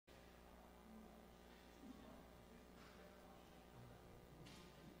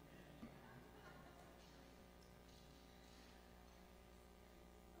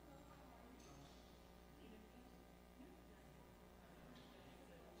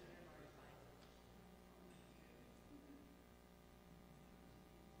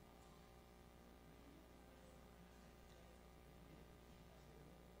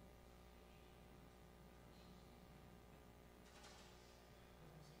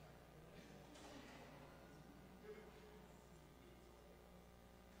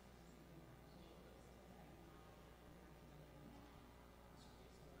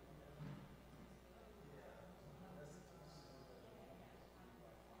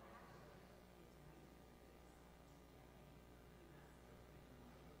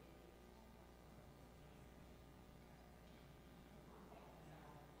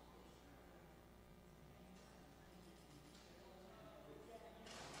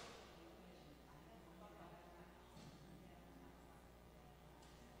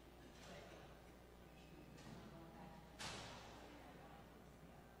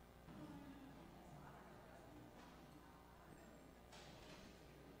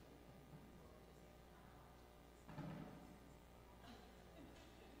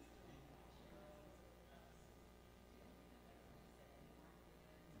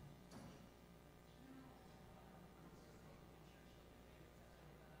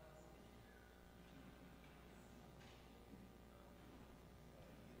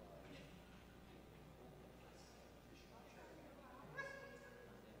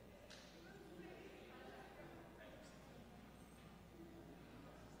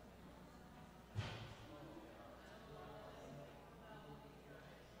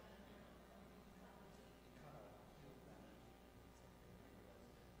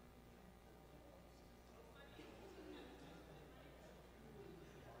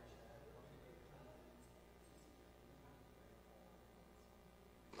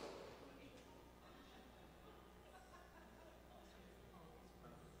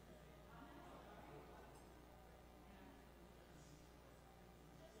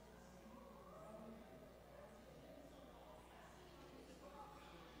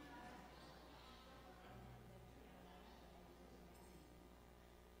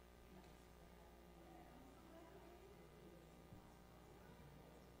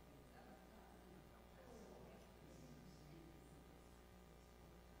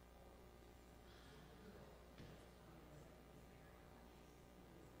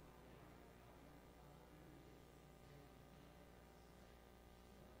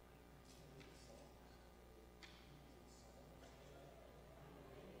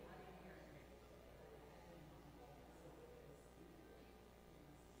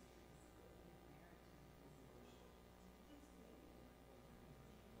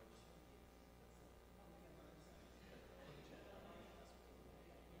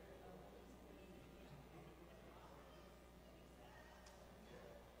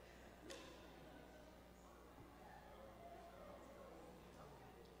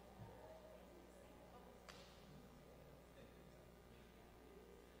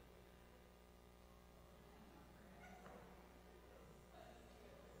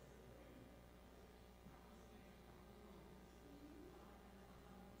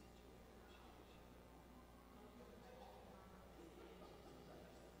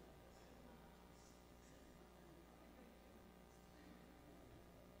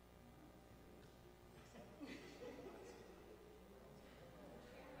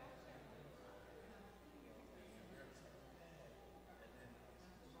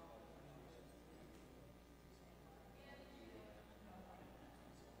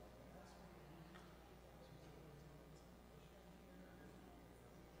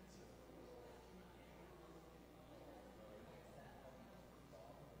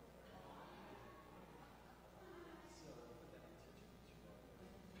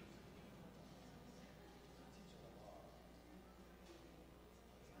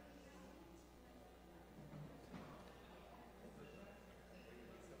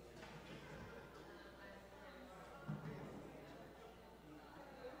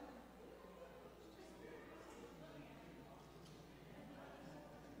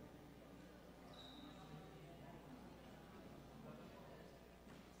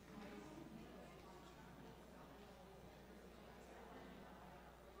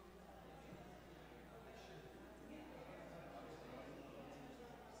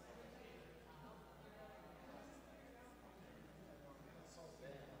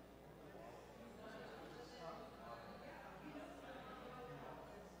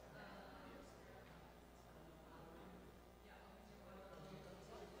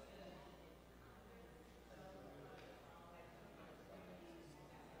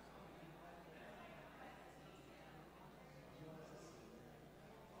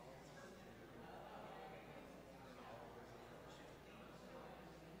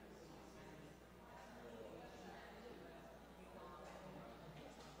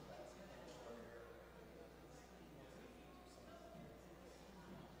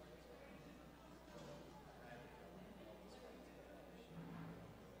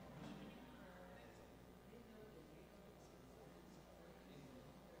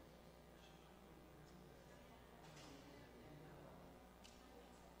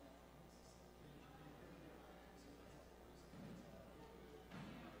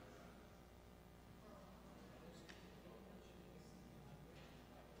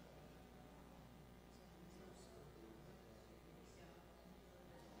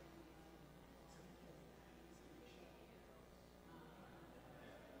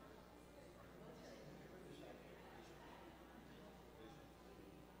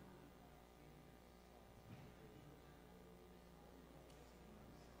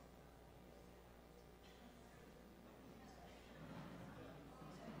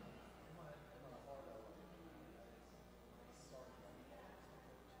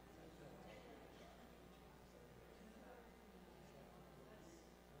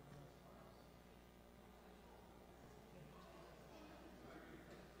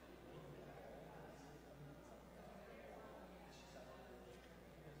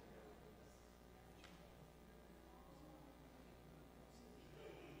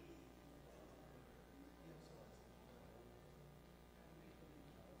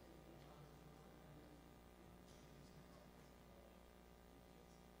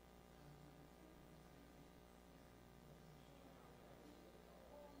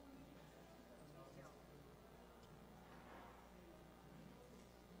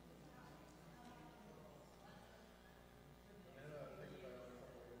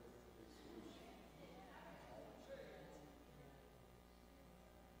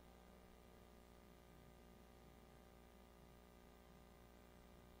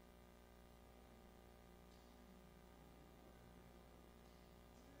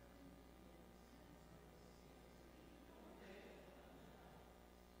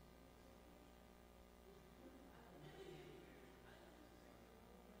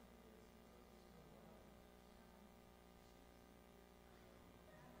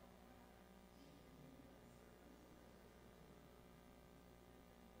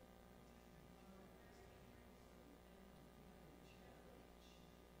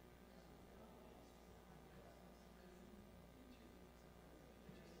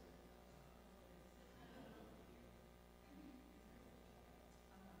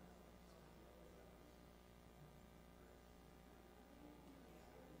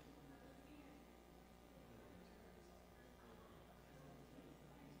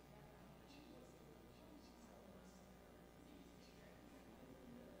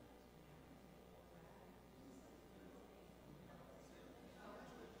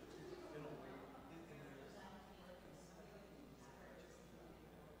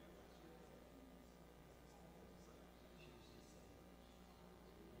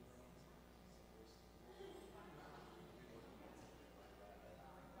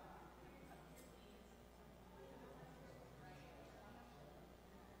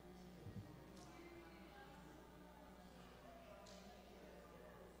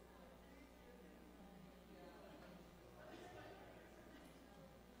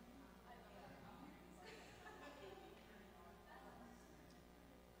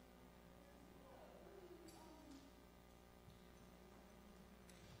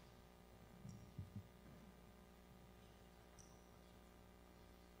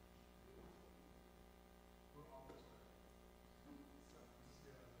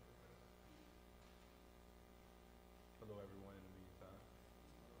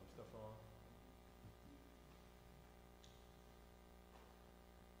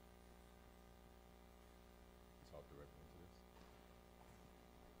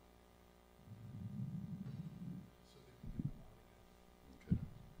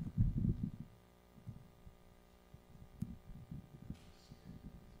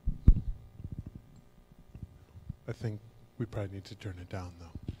I think we probably need to turn it down,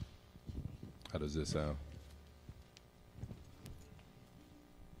 though. How does this sound?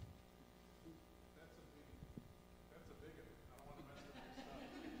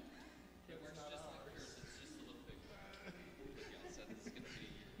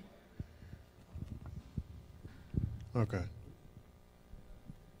 Okay.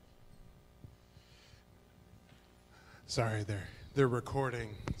 Sorry, they're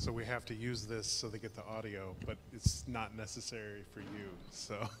recording, so we have to use this so they get the audio, but it's not necessary for you,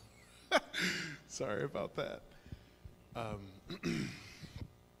 so sorry about that.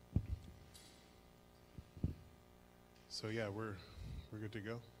 So yeah, we're good to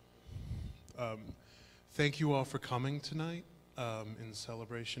go. Thank you all for coming tonight in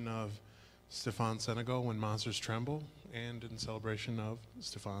celebration of Stephon Senegal when Monsters Tremble, and in celebration of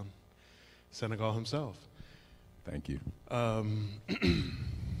Stephon Senegal himself. Thank you.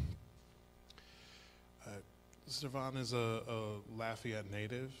 Stephon is a Lafayette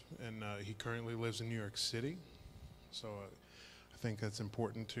native, and he currently lives in New York City. So I think that's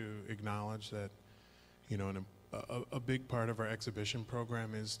important to acknowledge that, you know, a big part of our exhibition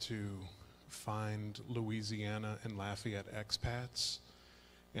program is to find Louisiana and Lafayette expats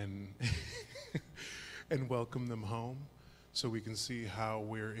and and welcome them home, so we can see how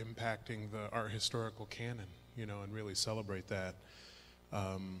we're impacting the art historical canon, you know, and really celebrate that.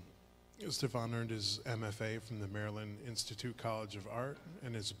 Stephon earned his MFA from the Maryland Institute College of Art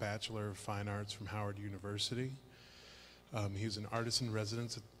and his Bachelor of Fine Arts from Howard University. He's an artist in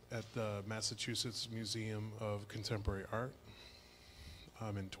residence at the Massachusetts Museum of Contemporary Art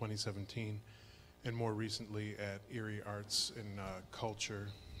in 2017, and more recently at Erie Arts and Culture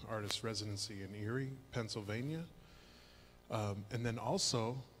Artist Residency in Erie, Pennsylvania. And then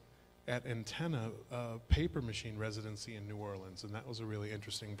also at Antenna, paper machine residency in New Orleans, and that was a really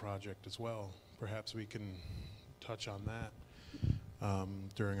interesting project as well. Perhaps we can touch on that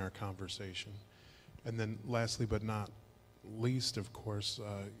during our conversation. And then lastly but not least, of course,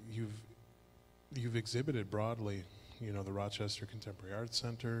 you've exhibited broadly, you know, the Rochester Contemporary Arts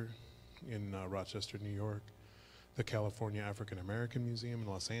Center in Rochester, New York, the California African American Museum in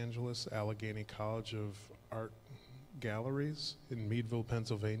Los Angeles, Allegheny College of Art Galleries in Meadville,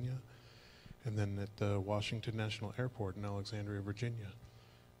 Pennsylvania, and then at the Washington National Airport in Alexandria, Virginia.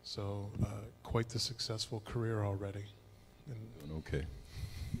 So quite the successful career already. Okay.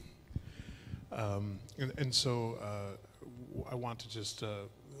 And so I want to just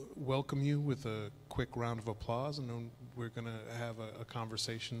welcome you with a quick round of applause, and then we're going to have a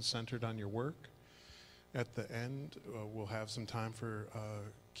conversation centered on your work. At the end, we'll have some time for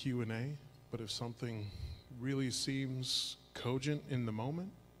Q&A, but if something really seems cogent in the moment,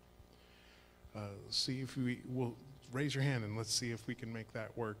 see if we will raise your hand and let's see if we can make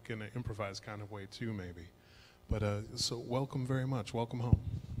that work in an improvised kind of way too, maybe. But so welcome very much. Welcome home.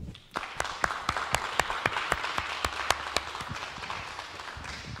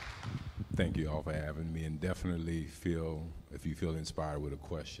 Thank you all for having me, and definitely feel, if you feel inspired with a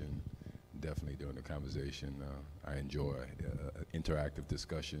question, definitely during the conversation. I enjoy interactive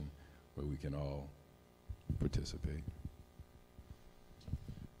discussion where we can all participate.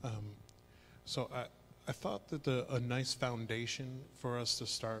 So I thought that a nice foundation for us to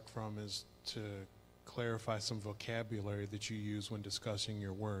start from is to clarify some vocabulary that you use when discussing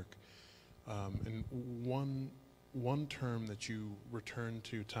your work. And one term that you return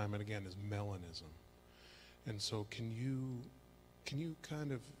to time and again is melanism. And so can you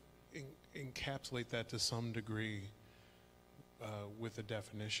kind of encapsulate that to some degree with a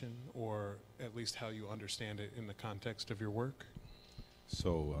definition, or at least how you understand it in the context of your work?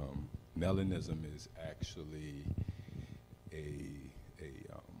 So melanism is actually a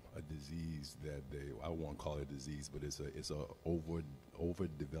disease that I won't call it a disease, but it's a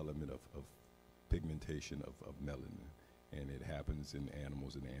overdevelopment of pigmentation of melanin, and it happens in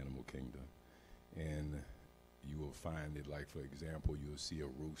animals in the animal kingdom. And you will find it, like, for example, you'll see a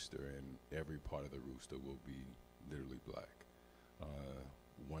rooster and every part of the rooster will be literally black.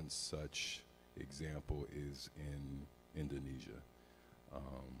 One such example is in Indonesia.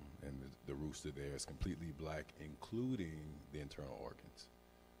 And the rooster there is completely black, including the internal organs,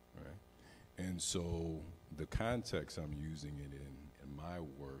 right? And so the context I'm using it in my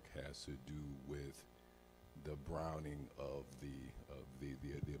work has to do with the browning of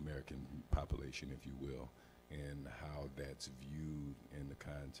the American population, if you will, and how that's viewed in the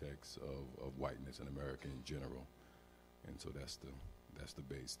context of whiteness in America in general. And so that's the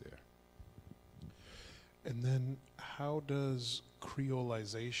base there. And then how does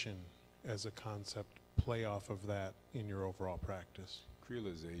creolization as a concept play off of that in your overall practice?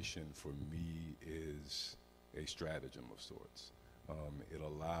 Creolization for me is a stratagem of sorts. It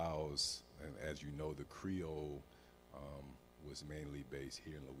allows, and as you know, the Creole was mainly based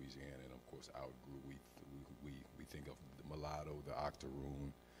here in Louisiana, and of course outgrew. We think of the mulatto, the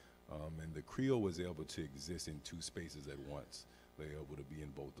octoroon, and the Creole was able to exist in two spaces at once. They were able to be in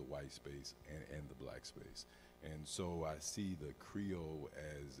both the white space and the black space. And so I see the Creole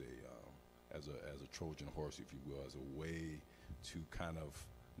as a Trojan horse, if you will, as a way to kind of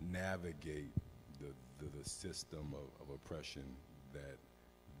navigate the system of oppression that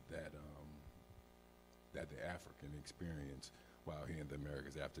the African experienced while here in the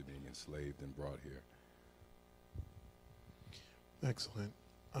Americas after being enslaved and brought here. Excellent.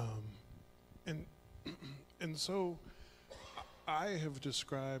 And so I have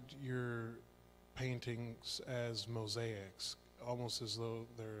described your paintings as mosaics, almost as though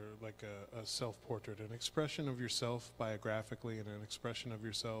they're like a self-portrait, an expression of yourself biographically and an expression of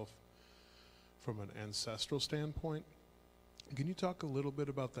yourself from an ancestral standpoint. Can you talk a little bit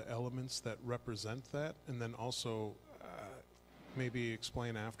about the elements that represent that, and then also maybe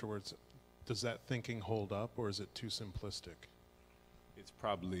explain afterwards, does that thinking hold up, or is it too simplistic? It's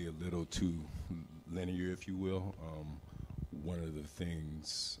probably a little too linear, if you will. One of the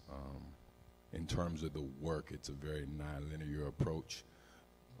things in terms of the work, it's a very non-linear approach.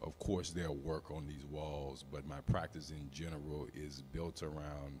 Of course, there's work on these walls, but my practice in general is built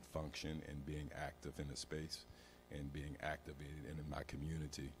around function and being active in a space and being active in my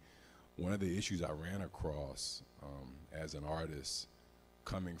community. One of the issues I ran across as an artist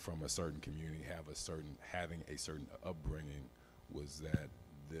coming from a certain community, having a certain upbringing, was that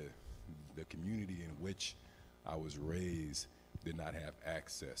the community in which I was raised did not have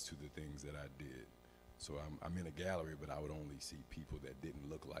access to the things that I did. So I'm in a gallery, but I would only see people that didn't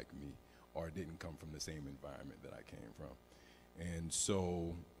look like me or didn't come from the same environment that I came from. And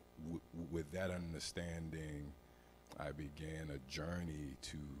so with that understanding, I began a journey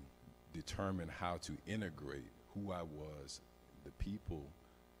to determine how to integrate who I was, the people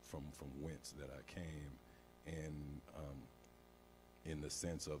from whence that I came, and in the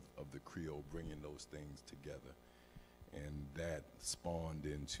sense of the Creole, bringing those things together. And that spawned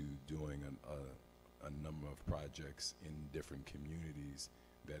into doing a number of projects in different communities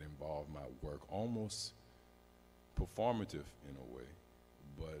that involve my work, almost performative in a way,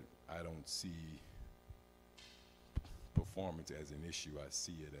 but I don't see performance as an issue. I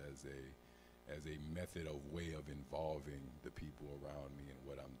see it as a method of way of involving the people around me and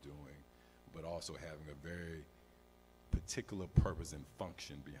what I'm doing, but also having a very particular purpose and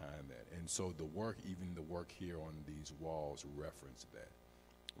function behind that. And so the work, even the work here on these walls, reference that.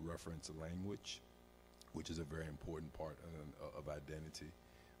 Reference language, which is a very important part of identity,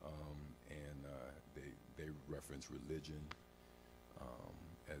 and they reference religion,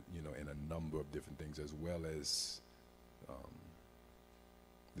 you know, and a number of different things, as well as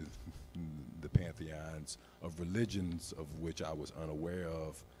the pantheons of religions of which I was unaware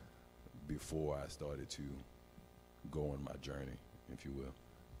of before I started to go on my journey, if you will.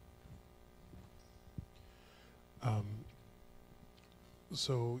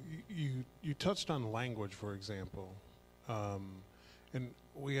 So you touched on language, for example, and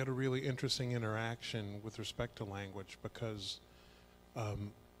we had a really interesting interaction with respect to language, because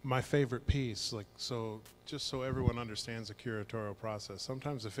my favorite piece, like, so just so everyone understands the curatorial process,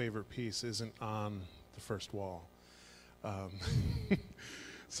 sometimes the favorite piece isn't on the first wall.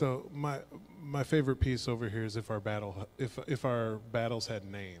 So my favorite piece over here is if our battles had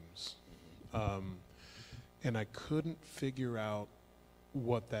names, and I couldn't figure out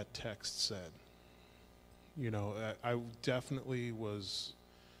what that text said. You know, I definitely was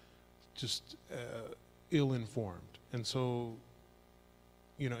just ill-informed, and so,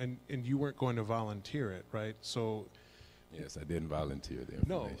 you know, and you weren't going to volunteer it, right? So. Yes, I didn't volunteer the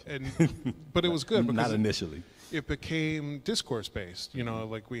information. No, but it was good because not initially. It became discourse-based. You know,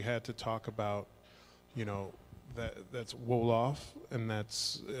 like we had to talk about, you know, that's Wolof, and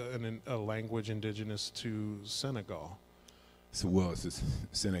that's a language indigenous to Senegal. So, well, it's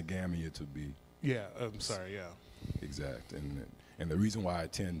Senegamia to be. Yeah, I'm sorry, yeah. Exact, and the reason why I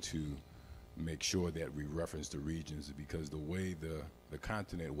tend to make sure that we reference the regions is because the way the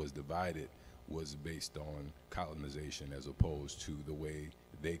continent was divided was based on colonization as opposed to the way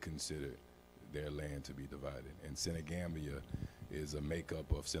they considered their land to be divided. And Senegambia is a makeup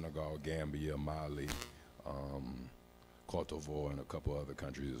of Senegal, Gambia, Mali, Côte d'Ivoire, and a couple other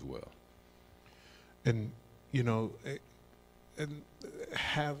countries as well. And, you know,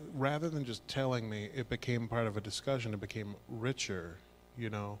 rather than just telling me, it became part of a discussion, it became richer, you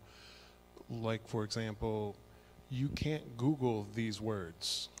know. Like, for example, you can't Google these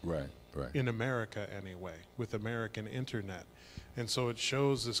words. Right. Right. in America anyway, with American internet. And so it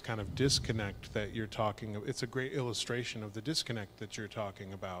shows this kind of disconnect that you're talking of. It's a great illustration of the disconnect that you're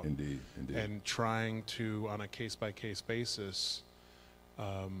talking about. Indeed, indeed. And trying to, on a case-by-case basis,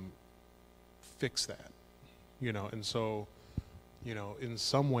 fix that, you know. And so, you know, in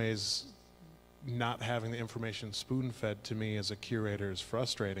some ways, not having the information spoon-fed to me as a curator is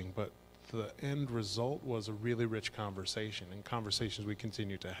frustrating, but the end result was a really rich conversation, and conversations we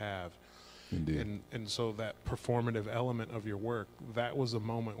continue to have. Indeed. And so that performative element of your work, that was a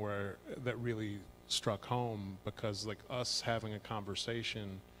moment where that really struck home, because like us having a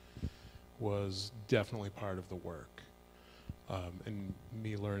conversation was definitely part of the work. And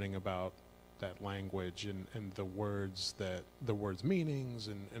me learning about that language and the words meanings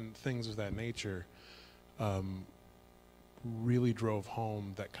and things of that nature really drove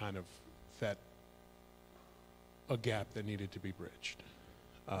home that kind of, that a gap that needed to be bridged.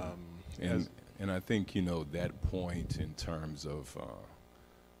 And I think, you know, that point in terms of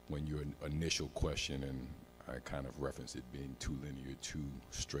when your initial question, and I kind of referenced it being too linear, too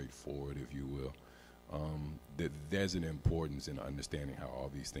straightforward, if you will, that there's an importance in understanding how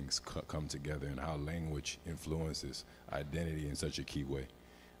all these things come together and how language influences identity in such a key way.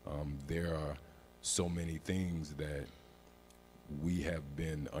 There are so many things that we have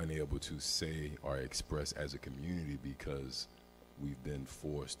been unable to say or express as a community because we've been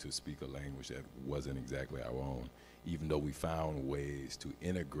forced to speak a language that wasn't exactly our own, even though we found ways to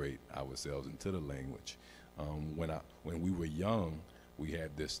integrate ourselves into the language. When we were young, we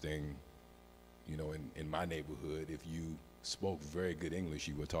had this thing, you know, in my neighborhood, if you spoke very good English,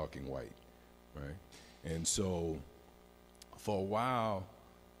 you were talking white, right? And so for a while,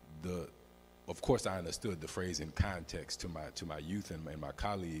 of course I understood the phrase in context to my youth and my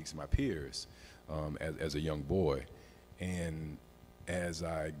colleagues, my peers, as a young boy. And as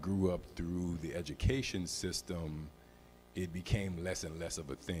I grew up through the education system, it became less and less of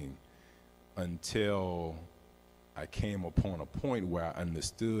a thing until I came upon a point where I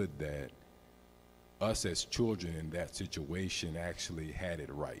understood that us as children in that situation actually had it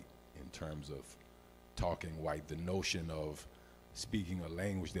right in terms of talking white, the notion of speaking a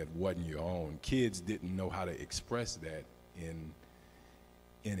language that wasn't your own. Kids didn't know how to express that in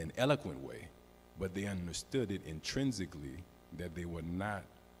an eloquent way, but they understood it intrinsically that they were not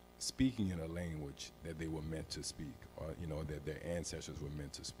speaking in a language that they were meant to speak, or, you know, that their ancestors were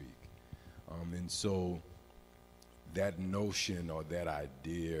meant to speak. And so that notion or that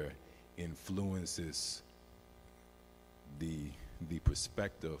idea influences the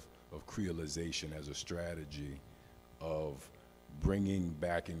perspective of creolization as a strategy of bringing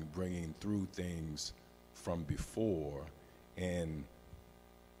back and bringing through things from before and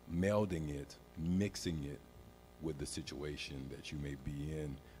melding it, mixing it with the situation that you may be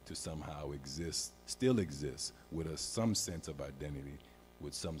in to somehow still exist with some sense of identity,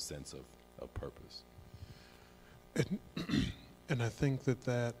 with some sense of purpose. And I think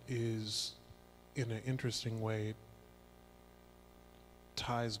that is, in an interesting way,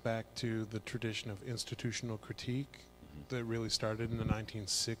 ties back to the tradition of institutional critique that really started in the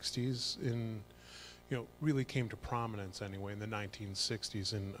 1960s, really came to prominence anyway in the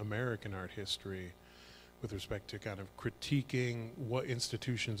 1960s in American art history with respect to kind of critiquing what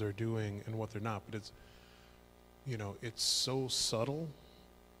institutions are doing and what they're not. But it's so subtle,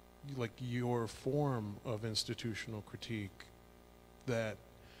 like your form of institutional critique, that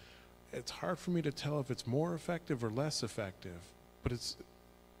it's hard for me to tell if it's more effective or less effective, but it's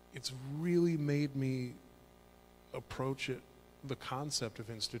really made me approach the concept of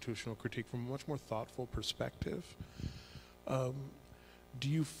institutional critique from a much more thoughtful perspective. Do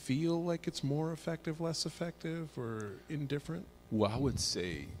you feel like it's more effective, less effective, or indifferent? Well, I would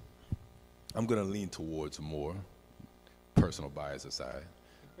say I'm going to lean towards more, personal bias aside.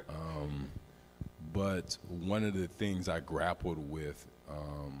 But one of the things I grappled with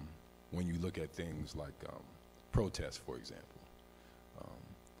when you look at things like protests, for example,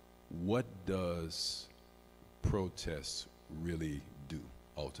 what does protests really do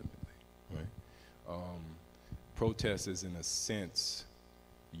ultimately, right? Protest is, in a sense,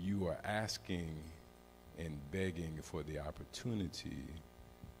 you are asking and begging for the opportunity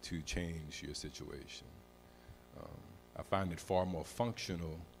to change your situation. I find it far more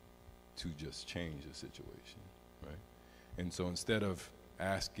functional to just change the situation, right? And so instead of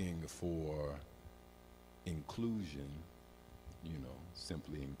asking for inclusion,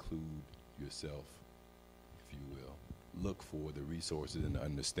 simply include yourself, if you will. Look for the resources and the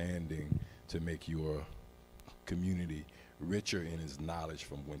understanding to make your community richer in its knowledge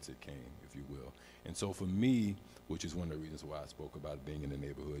from whence it came, if you will. And so for me, which is one of the reasons why I spoke about being in the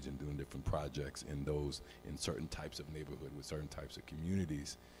neighborhoods and doing different projects in certain types of neighborhood with certain types of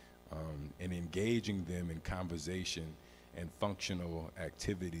communities, and engaging them in conversation and functional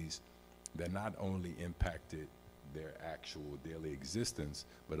activities that not only impacted their actual daily existence,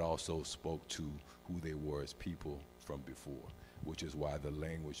 but also spoke to who they were as people from before, which is why the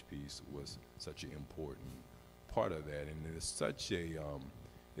language piece was such an important part of that. And it's such a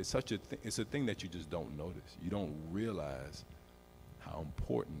it's a thing that you just don't notice. You don't realize how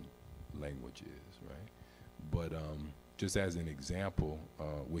important language is, right? But just as an example,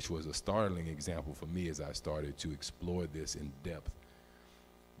 which was a startling example for me as I started to explore this in depth,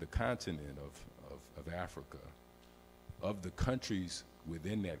 the continent of Africa, of the countries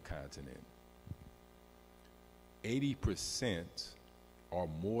within that continent, 80% or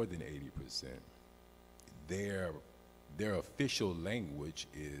more than 80%, their official language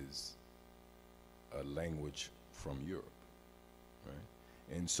is a language from Europe,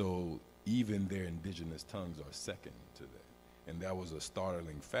 right? And so even their indigenous tongues are second to that. And that was a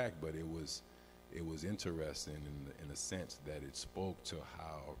startling fact, but it was interesting in the sense that it spoke to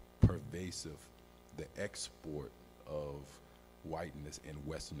how pervasive the export of whiteness and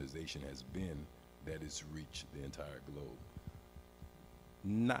westernization has been, that it's reached the entire globe.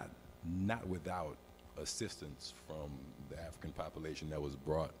 Not without assistance from the African population that was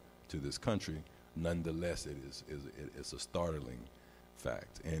brought to this country. Nonetheless, it's a startling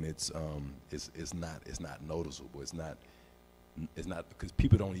fact, and it's not noticeable. It's not because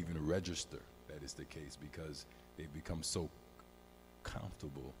people don't even register that it's the case, because they've become so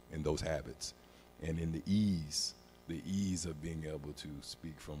comfortable in those habits and in the ease of being able to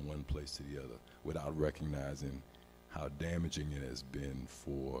speak from one place to the other without recognizing how damaging it has been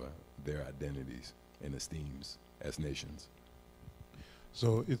for their identities and esteems as nations.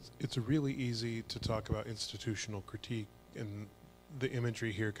 So it's really easy to talk about institutional critique and the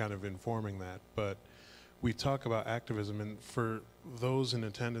imagery here kind of informing that, but we talk about activism, and for those in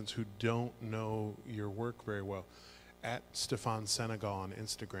attendance who don't know your work very well, at Stephon Senegal on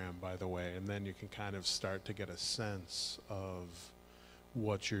Instagram, by the way, and then you can kind of start to get a sense of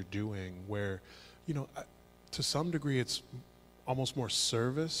what you're doing, where, you know, to some degree it's almost more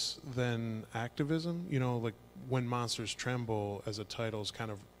service than activism. You know, like when Monsters Tremble as a title is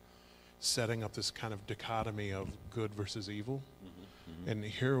kind of setting up this kind of dichotomy of good versus evil. And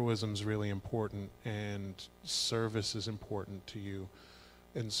heroism is really important, and service is important to you.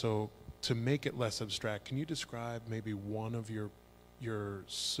 And so to make it less abstract, can you describe maybe one of your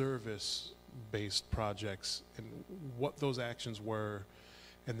service-based projects and what those actions were,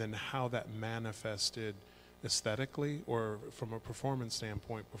 and then how that manifested aesthetically or from a performance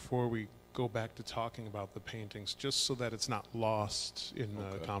standpoint before we go back to talking about the paintings, just so that it's not lost in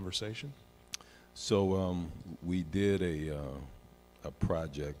the conversation? So we did a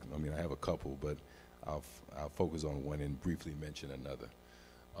project. I mean, I have a couple, but I'll focus on one and briefly mention another.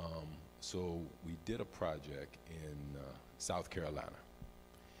 So we did a project in South Carolina,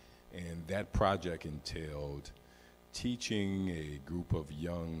 and that project entailed teaching a group of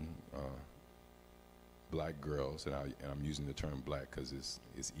young black girls, and I'm using the term black because it's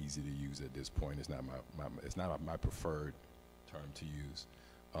easy to use at this point. It's not my preferred term to use,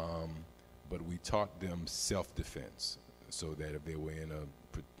 but we taught them self-defense, so that if they were in a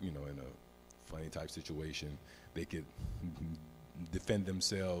funny type situation, they could defend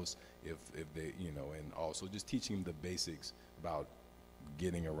themselves if they, you know, and also just teaching them the basics about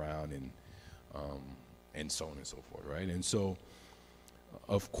getting around and so on and so forth, right? And so,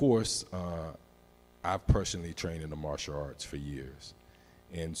 of course, I've personally trained in the martial arts for years.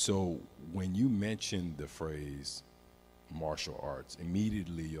 And so when you mention the phrase martial arts,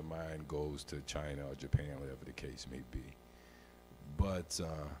 immediately your mind goes to China or Japan, whatever the case may be. But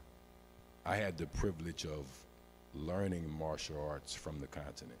I had the privilege of learning martial arts from the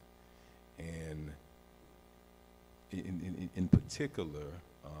continent. And in particular,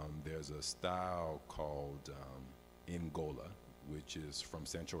 there's a style called Ngola, which is from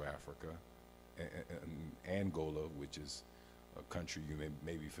Central Africa, and Angola, which is a country you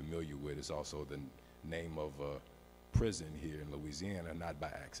may be familiar with. It's also the name of a prison here in Louisiana, not by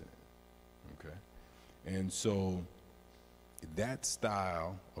accident, okay? And so that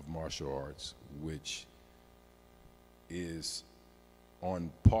style of martial arts, which is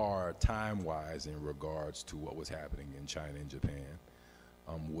on par time-wise in regards to what was happening in China and Japan,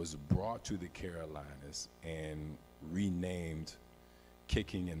 was brought to the Carolinas and renamed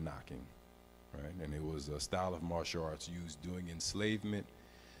kicking and knocking, right? And it was a style of martial arts used during enslavement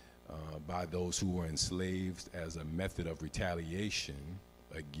by those who were enslaved as a method of retaliation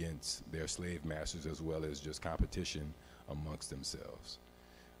against their slave masters, as well as just competition amongst themselves.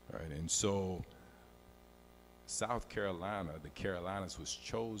 Right? And so South Carolina, the Carolinas, was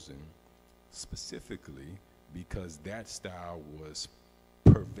chosen specifically because that style was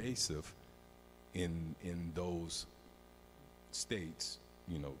pervasive in those states,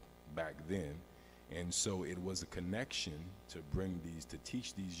 you know, back then. And so it was a connection to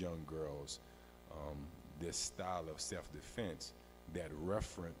teach these young girls this style of self-defense that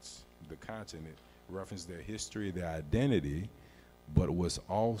reference the continent, reference their history, their identity, but was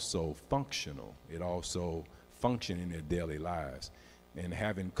also functional. It also functioned in their daily lives. And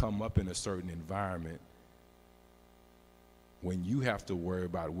having come up in a certain environment, when you have to worry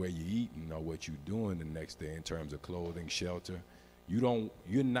about where you're eating or what you're doing the next day in terms of clothing, shelter,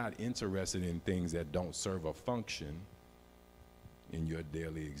 you're not interested in things that don't serve a function in your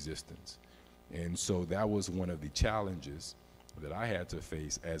daily existence. And so that was one of the challenges that I had to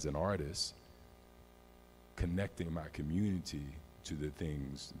face as an artist, connecting my community to the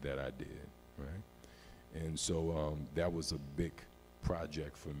things that I did, right? And so that was a big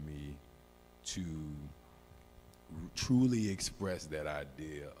project for me to truly express that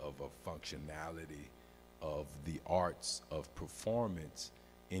idea of a functionality of the arts of performance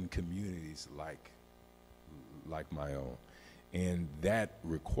in communities like my own. And that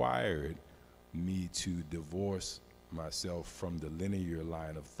required me to divorce myself from the linear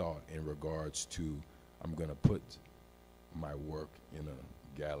line of thought in regards to, I'm going to put my work in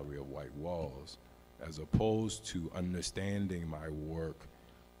a gallery of white walls, as opposed to understanding my work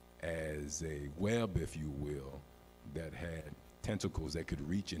as a web, if you will, that had tentacles that could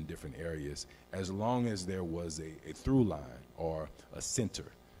reach in different areas, as long as there was a through line or a center,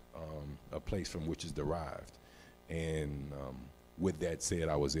 a place from which is derived. And with that said,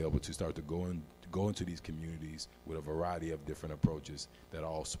 I was able to start to go into these communities with a variety of different approaches that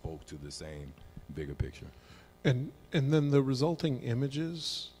all spoke to the same bigger picture. And then the resulting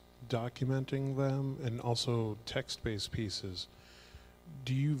images, documenting them, and also text-based pieces,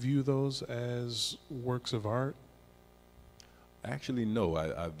 do you view those as works of art? Actually, no.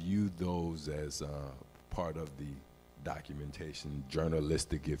 I view those as part of the documentation,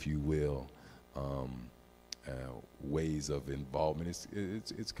 journalistic, if you will, ways of involvement.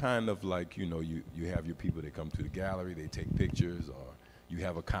 It's kind of like, you know, you have your people that come to the gallery, they take pictures, or you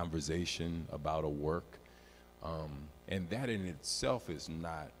have a conversation about a work. And that in itself is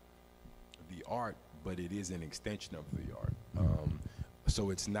not the art, but it is an extension of the art.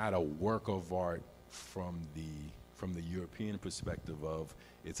 So it's not a work of art from the European perspective of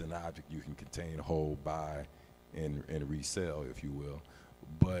it's an object you can contain, hold, buy, and resell, if you will.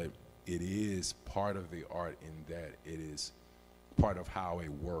 But it is part of the art in that it is part of how a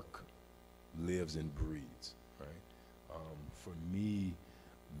work lives and breathes, right? For me,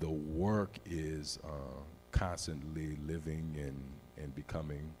 the work is constantly living and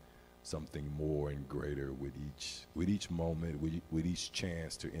becoming something more and greater with each moment, with each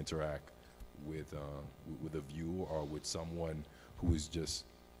chance to interact with a viewer or with someone who is just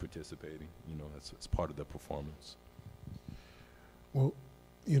participating. You know, it's part of the performance. Well,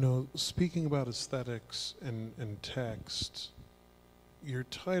 you know, speaking about aesthetics and text, your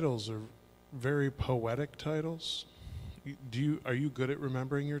titles are very poetic titles. Are you good at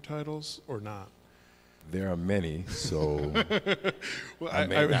remembering your titles or not? There are many, so well, I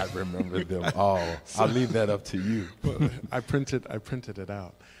may not remember them all. I'll leave that up to you. Well, I printed it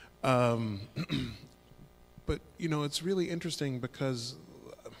out. But, you know, it's really interesting because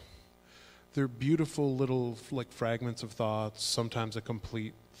they're beautiful little, like, fragments of thoughts, sometimes a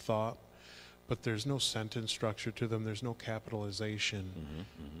complete thought, but there's no sentence structure to them. There's no capitalization.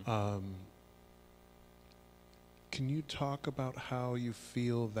 Can you talk about how you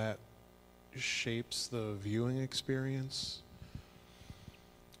feel that shapes the viewing experience?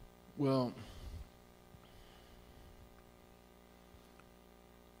 Well,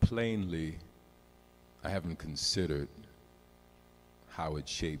 plainly, I haven't considered how it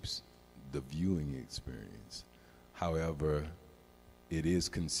shapes the viewing experience. However, it is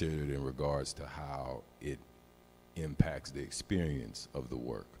considered in regards to how it impacts the experience of the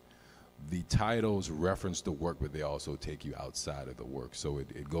work. The titles reference the work, but they also take you outside of the work. So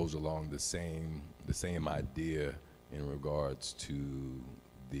it goes along the same idea in regards to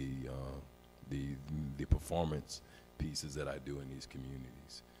the performance pieces that I do in these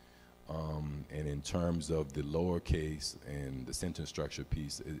communities. And in terms of the lowercase and the sentence structure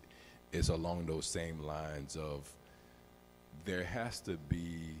piece, it's along those same lines of there has to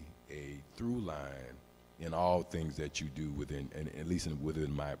be a through line in all things that you do within, and at least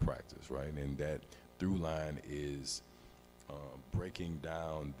within my practice, right? And that through line is breaking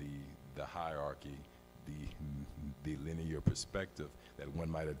down the hierarchy, the linear perspective that one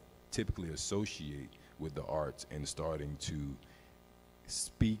might typically associate with the arts, and starting to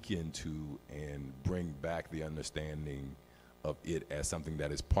speak into and bring back the understanding of it as something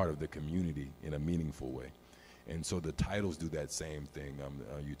that is part of the community in a meaningful way. And so the titles do that same thing. I'm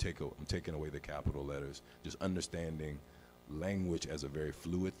taking away the capital letters, just understanding language as a very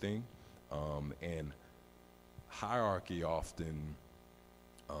fluid thing. And hierarchy often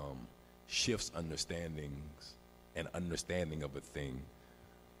shifts understandings and understanding of a thing.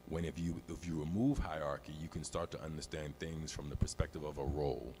 When if you remove hierarchy, you can start to understand things from the perspective of a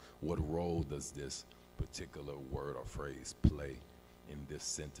role. What role does this particular word or phrase play in this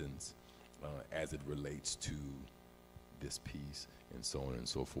sentence as it relates to this piece, and so on and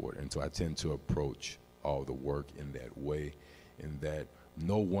so forth? And so I tend to approach all the work in that way, in that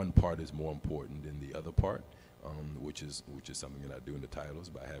no one part is more important than the other part, which is something that I do in the titles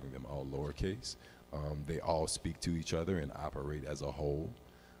by having them all lowercase. They all speak to each other and operate as a whole,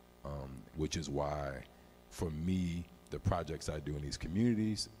 which is why, for me, the projects I do in these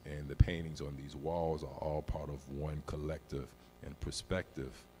communities and the paintings on these walls are all part of one collective and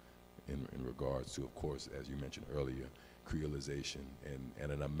perspective in regards to, of course, as you mentioned earlier, creolization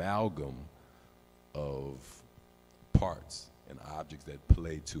and an amalgam of parts and objects that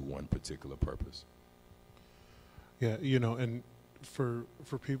play to one particular purpose. Yeah, you know, and for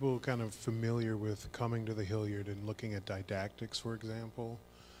people kind of familiar with coming to the Hilliard and looking at didactics, for example,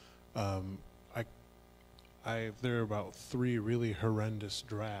 there are about 3 really horrendous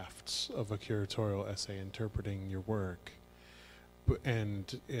drafts of a curatorial essay interpreting your work,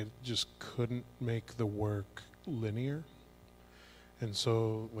 and it just couldn't make the work linear. And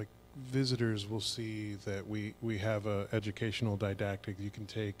so, like, visitors will see that we have a educational didactic you can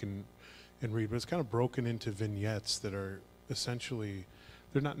take and read, but it's kind of broken into vignettes that are essentially,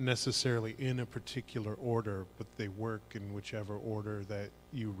 they're not necessarily in a particular order, but they work in whichever order that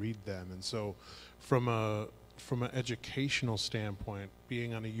you read them. And so from an educational standpoint,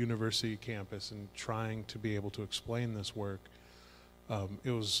 being on a university campus and trying to be able to explain this work,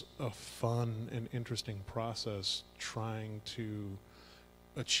 it was a fun and interesting process trying to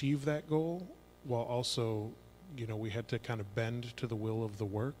achieve that goal, while also, you know, we had to kind of bend to the will of the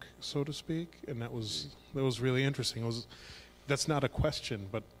work, so to speak, and that was really interesting. That's not a question,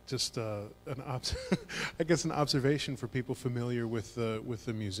 but just I guess an observation for people familiar with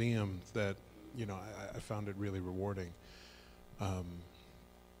the museum, that, you know, I found it really rewarding.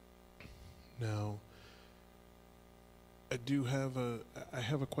 Now, I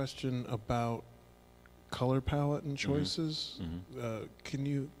have a question about color palette and choices. Mm-hmm.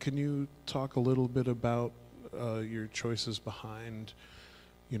 Can you talk a little bit about your choices behind,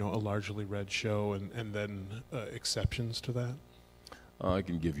 you know, a largely red show, and then exceptions to that? I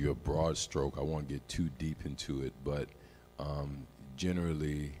can give you a broad stroke. I won't get too deep into it, but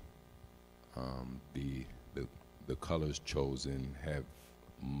generally, the colors chosen have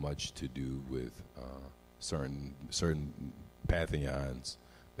much to do with certain pantheons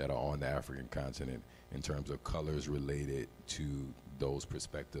that are on the African continent in terms of colors related to those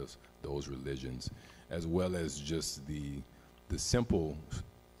perspectives, those religions, as well as just the simple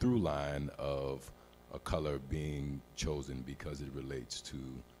through line of a color being chosen because it relates to,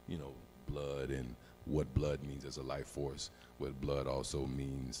 you know, blood, and what blood means as a life force, what blood also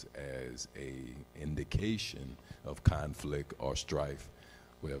means as a indication of conflict or strife,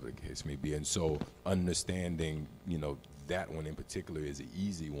 whatever the case may be. And so understanding, you know, that one in particular is an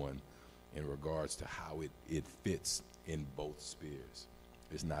easy one in regards to how it fits in both spheres.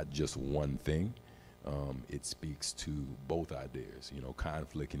 It's not just one thing. It speaks to both ideas, you know,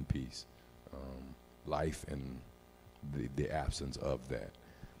 conflict and peace, life and the absence of that.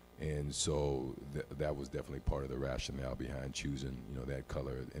 And so that was definitely part of the rationale behind choosing, you know, that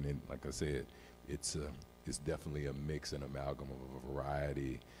color. And then, like I said, it's definitely a mix and amalgam of a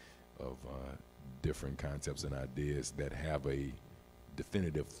variety of different concepts and ideas that have a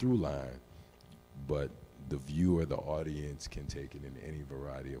definitive through line, but the viewer, the audience, can take it in any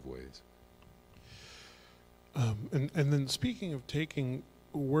variety of ways. And then, speaking of taking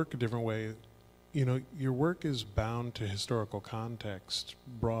work a different way, you know, your work is bound to historical context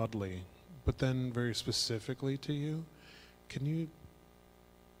broadly, but then very specifically to you. Can you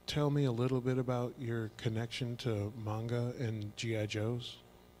tell me a little bit about your connection to manga and G.I. Joes?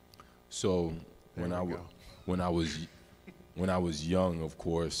 So when I was young, of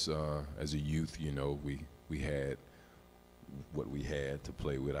course, as a youth, you know, we had what we had to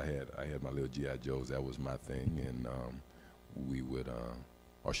play with. I had my little G.I. Joes. That was my thing, and we would,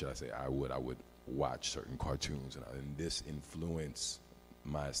 or should I say, I would watch certain cartoons, and this influenced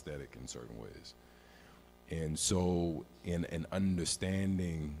my aesthetic in certain ways. And so, in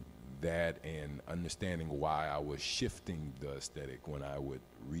understanding that and understanding why I was shifting the aesthetic when I would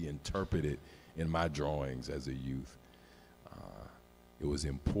reinterpret it in my drawings as a youth, it was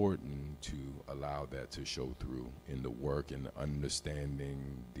important to allow that to show through in the work and understanding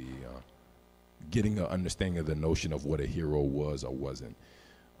getting an understanding of the notion of what a hero was or wasn't.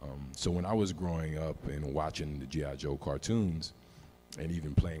 So when I was growing up and watching the G.I. Joe cartoons and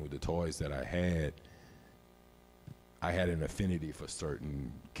even playing with the toys that I had an affinity for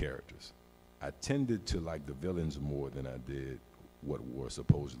certain characters. I tended to like the villains more than I did what were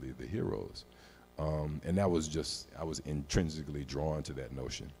supposedly the heroes. And that was just, I was intrinsically drawn to that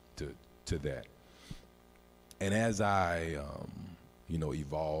notion, to that. And as I,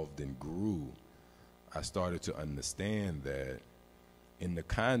 evolved and grew, I started to understand that in the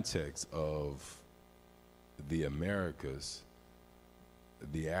context of the Americas,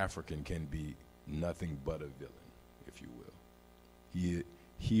 the African can be nothing but a villain, if you will.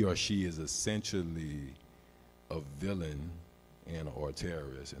 He or she is essentially a villain and or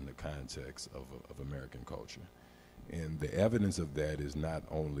terrorist in the context of American culture. And the evidence of that is not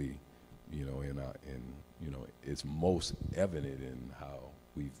only, it's most evident in how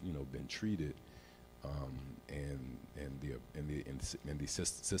we've, been treated, and the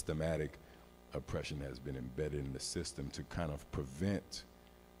systematic oppression has been embedded in the system to kind of prevent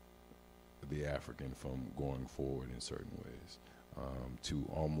the African from going forward in certain ways, to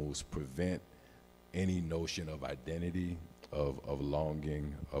almost prevent any notion of identity, of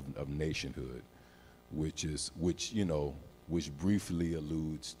longing, of nationhood, which briefly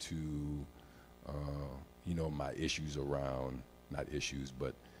alludes to, my issues around, not issues,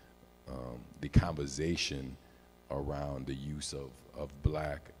 but the conversation around the use of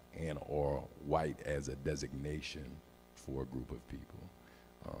black and or white as a designation for a group of people.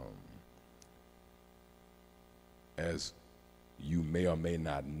 As you may or may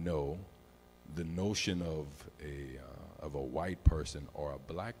not know, the notion of a white person or a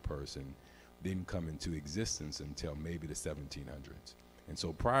black person didn't come into existence until maybe the 1700s. And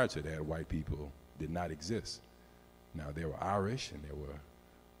so prior to that, white people did not exist. Now, there were Irish and there were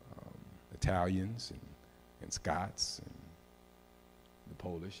Italians and Scots and the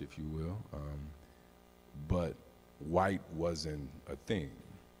Polish, if you will, but white wasn't a thing.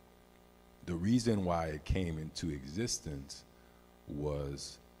 The reason why it came into existence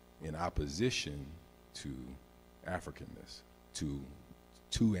was in opposition to Africanness, to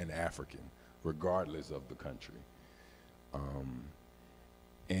an African, regardless of the country.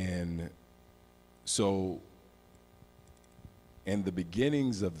 And so, and the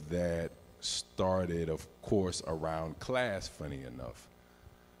beginnings of that started, of course, around class, funny enough.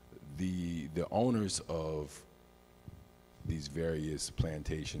 The owners of these various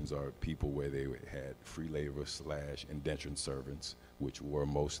plantations are people where they had free labor / indentured servants, which were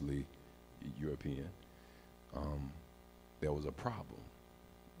mostly European. There was a problem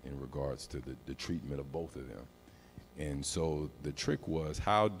in regards to the treatment of both of them. And so the trick was,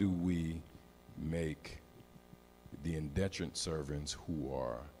 how do we make the indentured servants who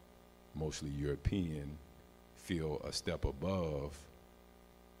are mostly European feel a step above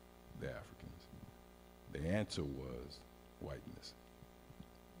the Africans? The answer was whiteness.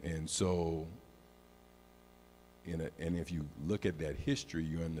 And so, and if you look at that history,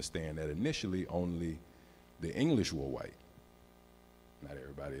 you understand that initially only the English were white, not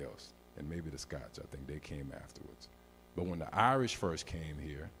everybody else, and maybe the Scots. I think they came afterwards. But when the Irish first came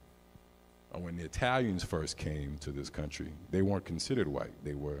here, or when the Italians first came to this country, they weren't considered white.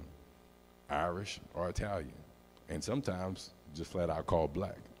 They were Irish or Italian, and sometimes just flat out called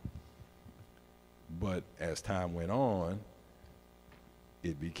black. But as time went on,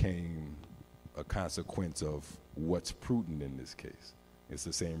 it became a consequence of what's prudent in this case. It's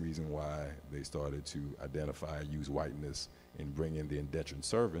the same reason why they started to identify, use whiteness and bring in the indentured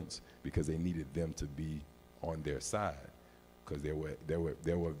servants, because they needed them to be on their side. Because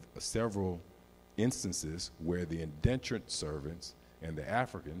there were several instances where the indentured servants and the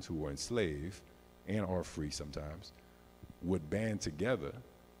Africans who were enslaved and are free sometimes would band together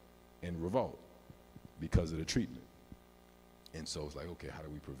and revolt because of the treatment. And so it's like, okay, how do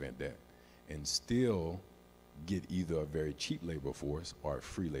we prevent that? And still get either a very cheap labor force or a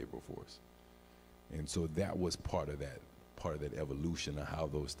free labor force. And so that was part of that evolution of how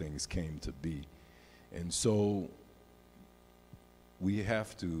those things came to be. And so we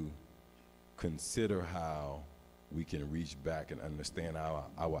have to consider how we can reach back and understand our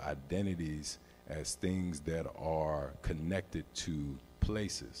identities as things that are connected to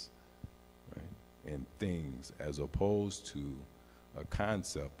places, right, and things, as opposed to a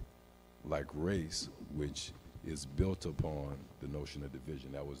concept like race, which is built upon the notion of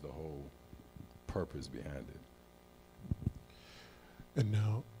division. That was the whole purpose behind it. And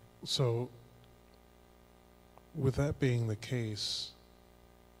now, so with that being the case,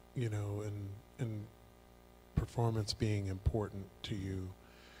 you know, and performance being important to you,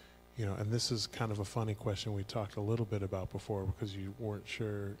 you know, and this is kind of a funny question we talked a little bit about before because you weren't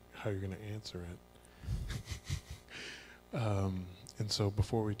sure how you're going to answer it. And so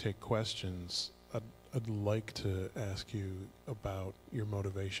before we take questions, I'd like to ask you about your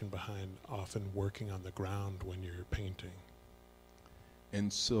motivation behind often working on the ground when you're painting.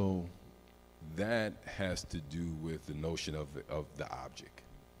 And so that has to do with the notion of the object.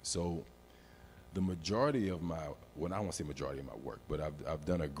 So the majority of my, well, I won't say majority of my work, but I've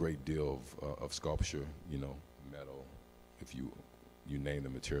done a great deal of sculpture, you know, metal, if you name the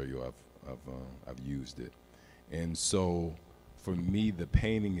material, I've used it. And so for me, the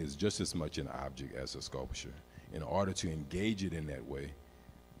painting is just as much an object as a sculpture. In order to engage it in that way,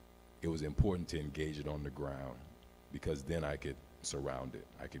 it was important to engage it on the ground, because then I could surround it.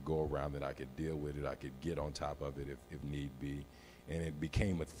 I could go around it, I could deal with it, I could get on top of it if need be, and it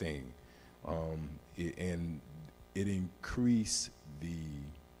became a thing. And it increased the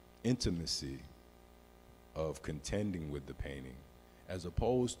intimacy of contending with the painting, as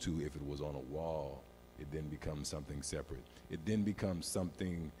opposed to if it was on a wall, it then becomes something separate. It then becomes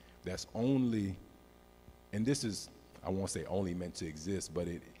something that's only, and this is, I won't say only meant to exist, but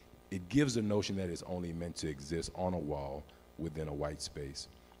it gives a notion that it's only meant to exist on a wall within a white space,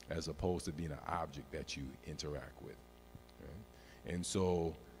 as opposed to being an object that you interact with. Right? And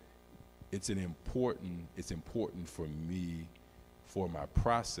so it's important for me, for my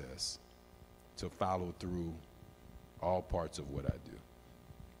process, to follow through all parts of what I do.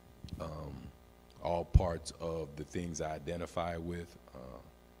 All parts of the things I identify with,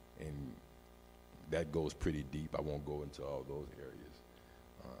 and that goes pretty deep. I won't go into all those areas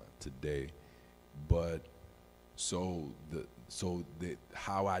today, but so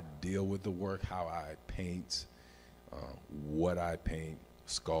how I deal with the work, how I paint, what I paint,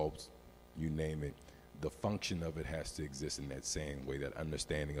 sculpt, you name it, the function of it has to exist in that same way. That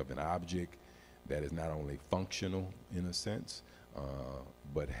understanding of an object that is not only functional in a sense,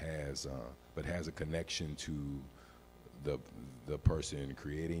 but has a connection to the person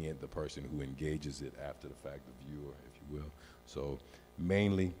creating it, the person who engages it after the fact, the viewer, if you will. So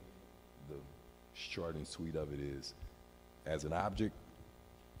mainly, the short and sweet of it is, as an object,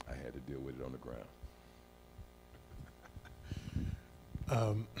 I had to deal with it on the ground.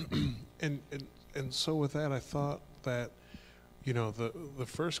 And so with that, I thought that, you know, the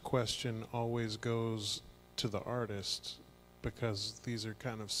first question always goes to the artist, because these are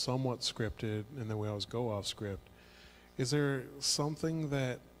kind of somewhat scripted, and then we always go off script. Is there something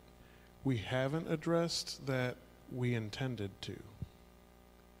that we haven't addressed that we intended to?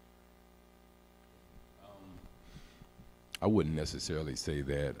 I wouldn't necessarily say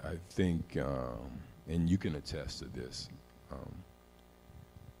that. I think, and you can attest to this,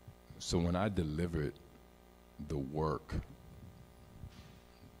 so when I delivered the work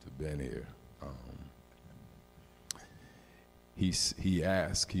to Ben here, he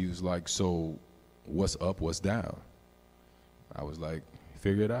asked, he was like, so what's up, what's down? I was like,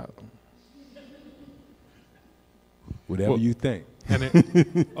 figure it out. Whatever you think. And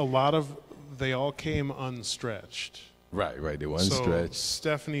they all came unstretched. Right, they were unstretched. So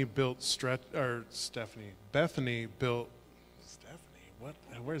Bethany built,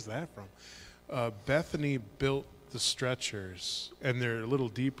 where's that from? Bethany built the stretchers, and they're a little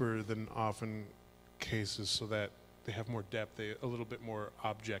deeper than often cases, so that they have more depth, a little bit more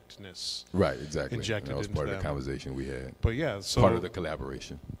objectness. Right, exactly. Injected that was into part them. of the conversation we had. But yeah, so part of the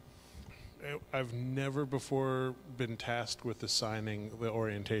collaboration. I've never before been tasked with assigning the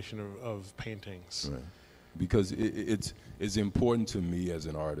orientation of paintings. Right. Because it's important to me as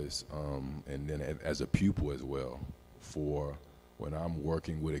an artist, and then as a pupil as well, for when I'm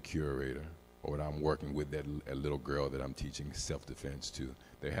working with a curator, or when I'm working with a little girl that I'm teaching self-defense to,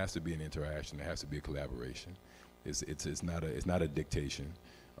 there has to be an interaction. There has to be a collaboration. It's not a dictation.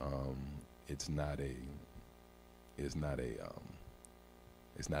 It's not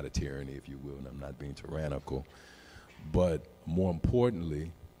a tyranny, if you will, and I'm not being tyrannical. But more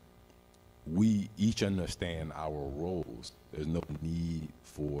importantly, we each understand our roles. There's no need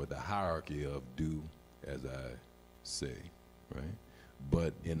for the hierarchy of do as I say, right?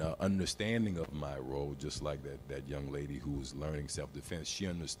 But in an understanding of my role, just like that young lady who was learning self-defense, she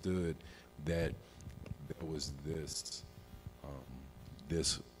understood that there was this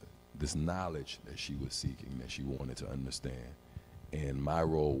knowledge that she was seeking, that she wanted to understand. And my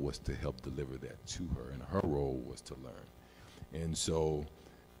role was to help deliver that to her, and her role was to learn. And so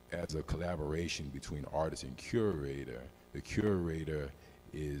as a collaboration between artist and curator, the curator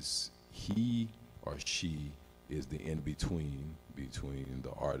is he or she is the in-between between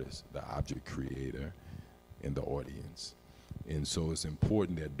the artist, the object creator, and the audience. And so it's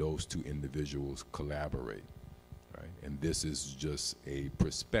important that those two individuals collaborate, right? And this is just a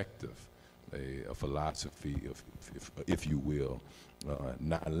perspective, a philosophy, if you will,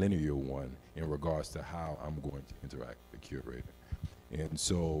 not a linear one in regards to how I'm going to interact with the curator. And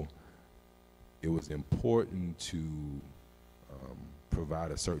so it was important to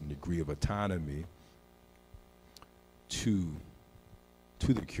provide a certain degree of autonomy to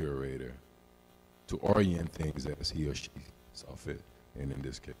the curator to orient things as he or she saw fit, and in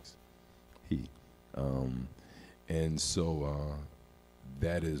this case, he. And so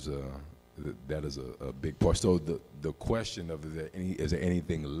that is a big part. So the question of is there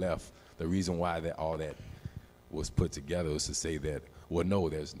anything left? The reason why all that was put together was to say that, well, no,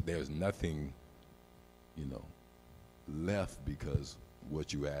 there's nothing, left, because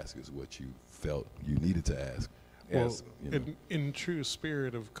what you ask is what you felt you needed to ask. Well, in true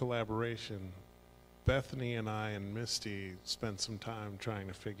spirit of collaboration, Bethany and I and Misty spent some time trying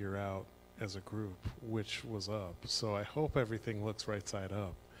to figure out as a group which was up. So I hope everything looks right side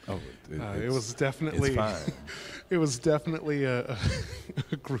up. Oh, it was definitely it's fine. It was definitely a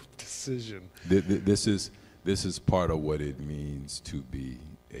group decision. This is part of what it means to be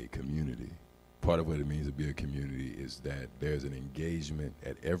a community. Part of what it means to be a community is that there's an engagement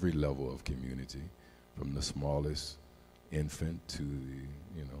at every level of community, from the smallest infant to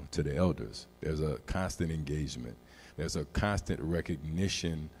the elders. There's a constant engagement. There's a constant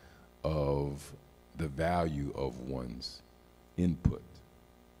recognition of the value of one's input.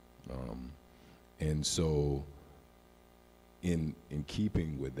 And so in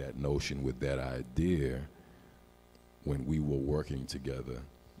keeping with that notion, with that idea, when we were working together,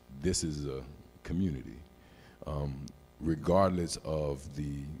 this is a community. Regardless of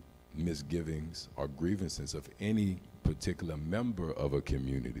the misgivings or grievances of any particular member of a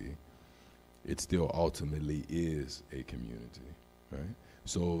community, it still ultimately is a community, right?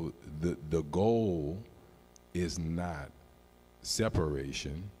 So the goal is not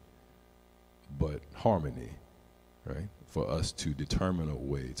separation, but harmony, right? For us to determine a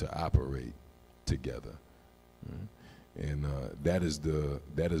way to operate together, right? And that is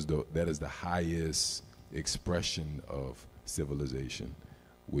the highest expression of civilization,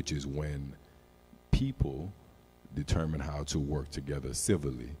 which is when people determine how to work together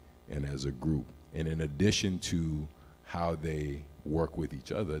civilly and as a group. And in addition to how they work with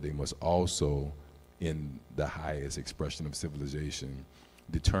each other, they must also, in the highest expression of civilization,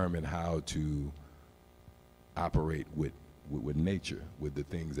 determine how to operate with nature, with the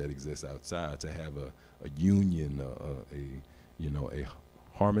things that exist outside, to have a union, a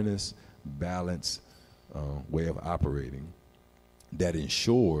harmonious, balanced way of operating that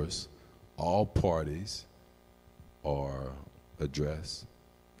ensures all parties are addressed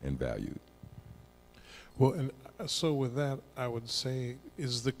and valued. Well, and so with that, I would say,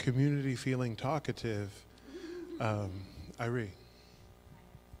 is the community feeling talkative? Irie.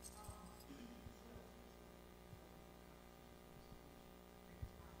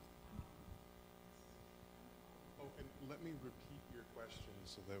 Oh, and let me repeat your question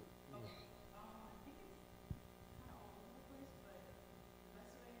so that...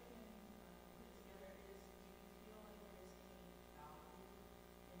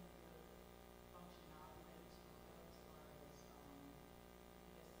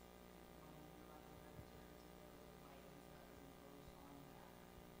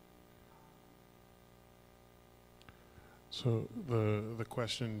 So the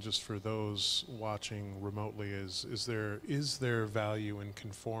question, just for those watching remotely, is there value in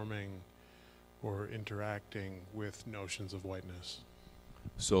conforming or interacting with notions of whiteness?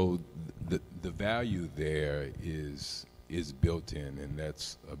 So the value there is built in, and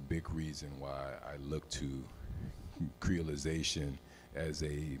that's a big reason why I look to creolization as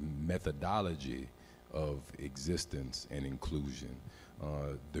a methodology of existence and inclusion.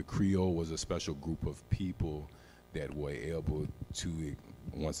 The Creole was a special group of people that were able to,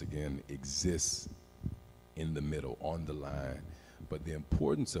 once again, exist in the middle, on the line. But the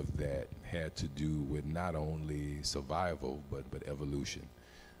importance of that had to do with not only survival, but evolution.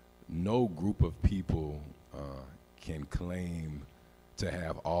 No group of people can claim to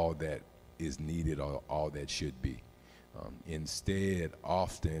have all that is needed or all that should be. Instead,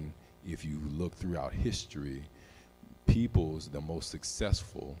 often, if you look throughout history, people's the most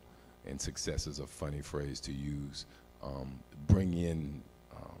successful, and success is a funny phrase to use, bring in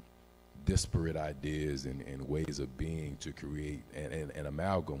disparate ideas and ways of being to create an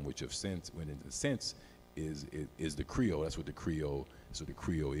amalgam, which of sense, when in a sense is the Creole. That's what the Creole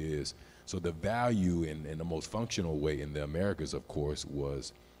is. So the value in the most functional way in the Americas, of course,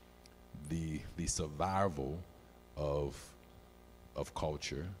 was the survival of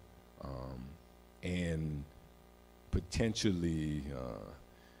culture, and potentially,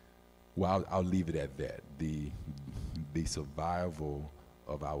 well, I'll leave it at that. The survival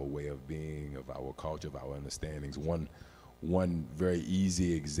of our way of being, of our culture, of our understandings. One very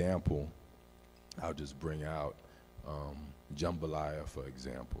easy example I'll just bring out, jambalaya, for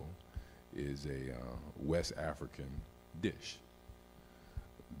example, is a West African dish.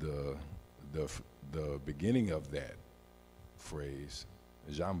 The beginning of that phrase,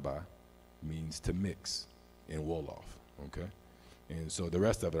 jamba, means to mix in Wolof, okay? And so the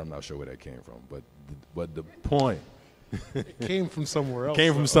rest of it, I'm not sure where that came from, but the point. It came from somewhere else.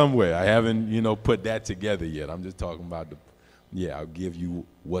 Came from somewhere. I haven't, put that together yet. I'm just talking about I'll give you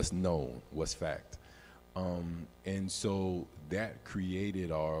what's known, what's fact. And so that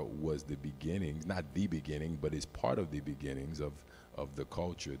created or was the beginning, not the beginning, but it's part of the beginnings of the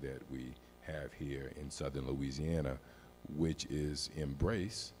culture that we have here in southern Louisiana, which is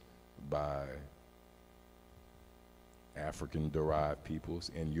embraced by African-derived peoples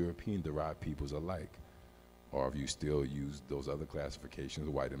and European-derived peoples alike. Or if you still use those other classifications,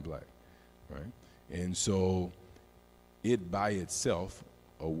 white and black, right? And so it by itself,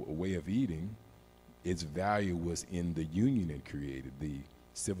 a way of eating, its value was in the union it created, the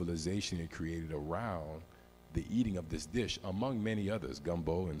civilization it created around the eating of this dish, among many others,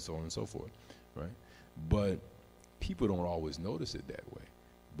 gumbo and so on and so forth, right? But people don't always notice it that way.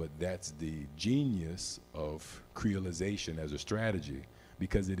 But that's the genius of creolization as a strategy,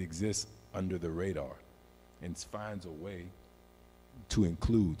 because it exists under the radar and finds a way to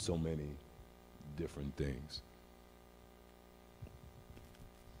include so many different things.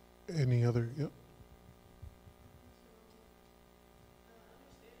 Any other? Yep.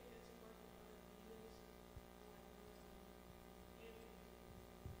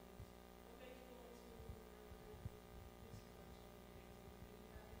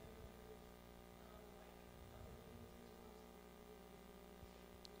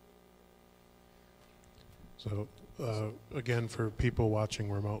 So again, for people watching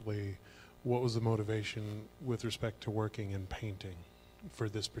remotely, what was the motivation with respect to working in painting for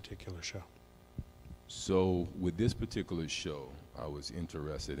this particular show? So with this particular show, I was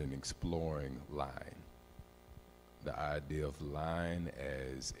interested in exploring line, the idea of line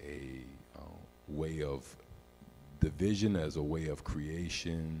as a way of division, as a way of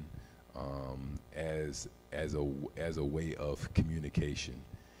creation, as a way of communication.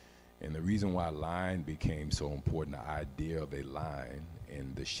 And the reason why line became so important, the idea of a line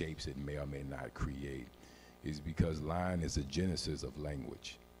and the shapes it may or may not create, is because line is the genesis of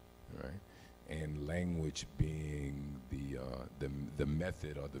language, right? And language being the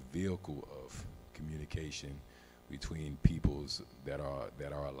method or the vehicle of communication between peoples that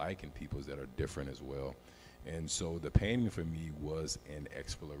are alike and peoples that are different as well. And so the painting for me was an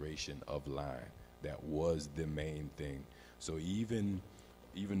exploration of line. That was the main thing. So even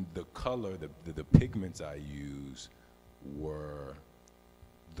the color, the pigments I use were,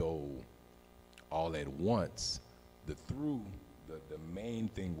 though all at once, the main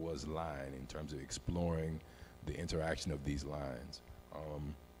thing was line in terms of exploring the interaction of these lines.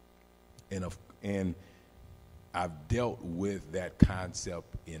 And I've dealt with that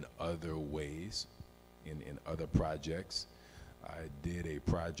concept in other ways, in other projects. I did a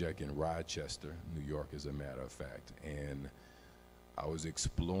project in Rochester, New York, as a matter of fact, and I was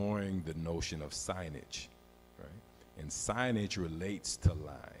exploring the notion of signage, right? And signage relates to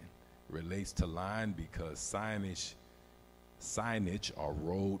line because signage or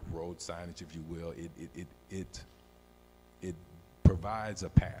road signage, if you will, it provides a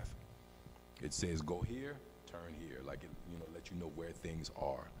path. It says go here, turn here, like it, let you know where things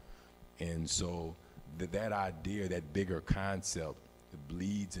are. And so that idea, that bigger concept,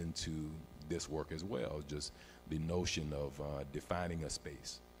 bleeds into this work as well. Just the notion of defining a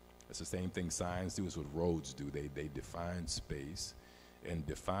space. It's the same thing signs do, is what roads do. They define space and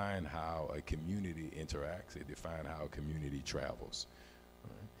define how a community interacts. They define how a community travels.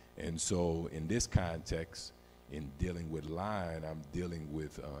 Right? And so in this context, in dealing with line, I'm dealing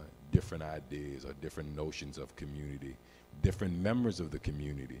with different ideas or different notions of community, different members of the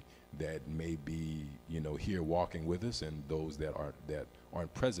community that may be, here walking with us, and those that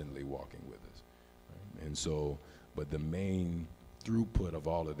aren't presently walking with us. Right? And so, but the main throughput of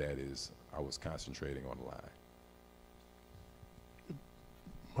all of that is I was concentrating on the line.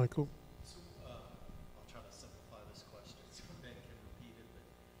 Michael? So, I'll try to simplify this question so Ben can repeat it, but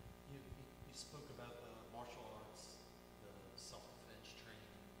you spoke about the martial arts, the self-defense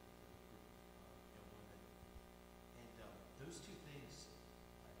training, women, and those two things,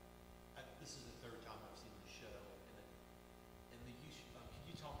 this is the third time I've seen the show, and the use, could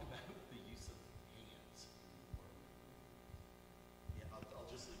you talk about the use of hands? Yeah,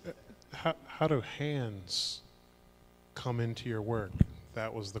 I'll just leave it there. How do hands come into your work?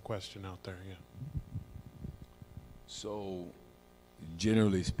 That was the question out there, yeah. So,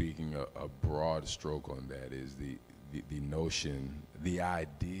 generally speaking, a broad stroke on that is the notion, the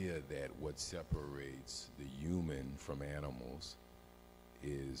idea that what separates the human from animals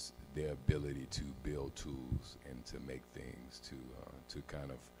is their ability to build tools and to make things, to kind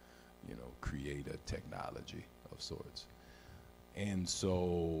of, create a technology of sorts. And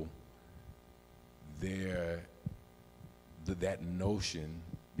so that notion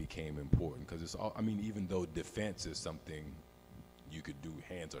became important because it's all, even though defense is something you could do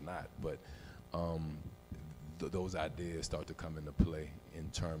hands or not, but those ideas start to come into play in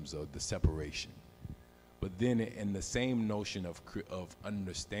terms of the separation. But then in the same notion of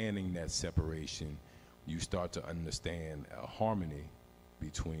understanding that separation, you start to understand a harmony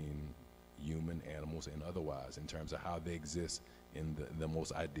between human, animals, and otherwise in terms of how they exist in the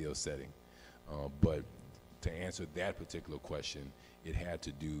most ideal setting. But to answer that particular question, it had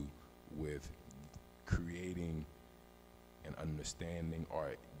to do with creating an understanding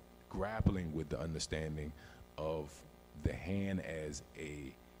or grappling with the understanding of the hand as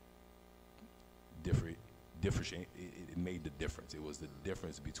a it made the difference. It was the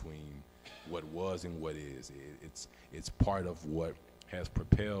difference between what was and what is. It's part of what has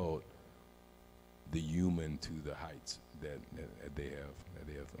propelled the human to the heights that they have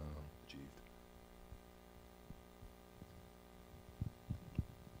achieved.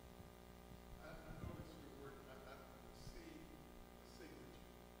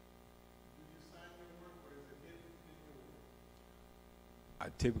 I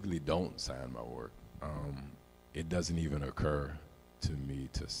typically don't sign my work. It doesn't even occur to me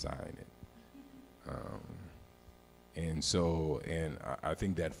to sign it. And I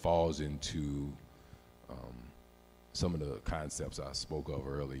think that falls into some of the concepts I spoke of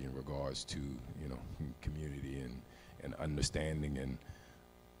earlier in regards to, community and understanding, and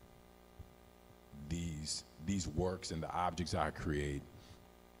these works and the objects I create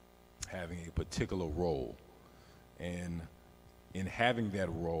having a particular role. And in having that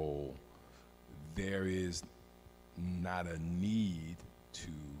role, there is not a need to,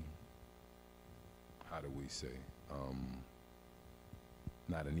 how do we say,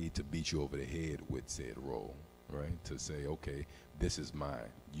 not a need to beat you over the head with said role, right? To say, okay, this is mine.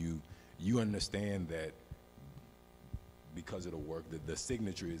 You understand that because of the work, the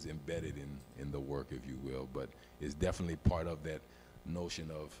signature is embedded in the work, if you will, but it's definitely part of that notion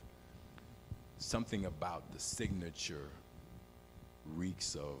of something about the signature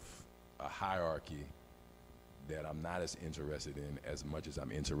reeks of a hierarchy that I'm not as interested in as much as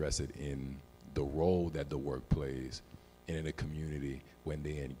I'm interested in the role that the work plays in a community when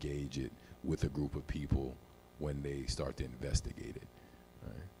they engage it with a group of people when they start to investigate it,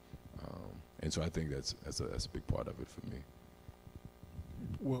 right? And so I think that's a big part of it for me.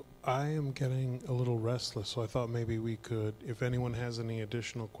 Well, I am getting a little restless, so I thought maybe we could, if anyone has any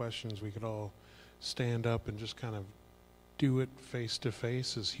additional questions, we could all stand up and just kind of do it face to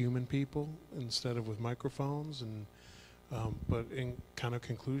face as human people instead of with microphones. And but in kind of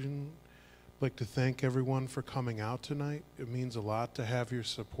conclusion, I'd like to thank everyone for coming out tonight. It means a lot to have your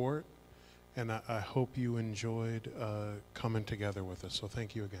support, and I hope you enjoyed coming together with us. So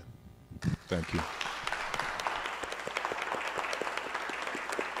thank you again. Thank you.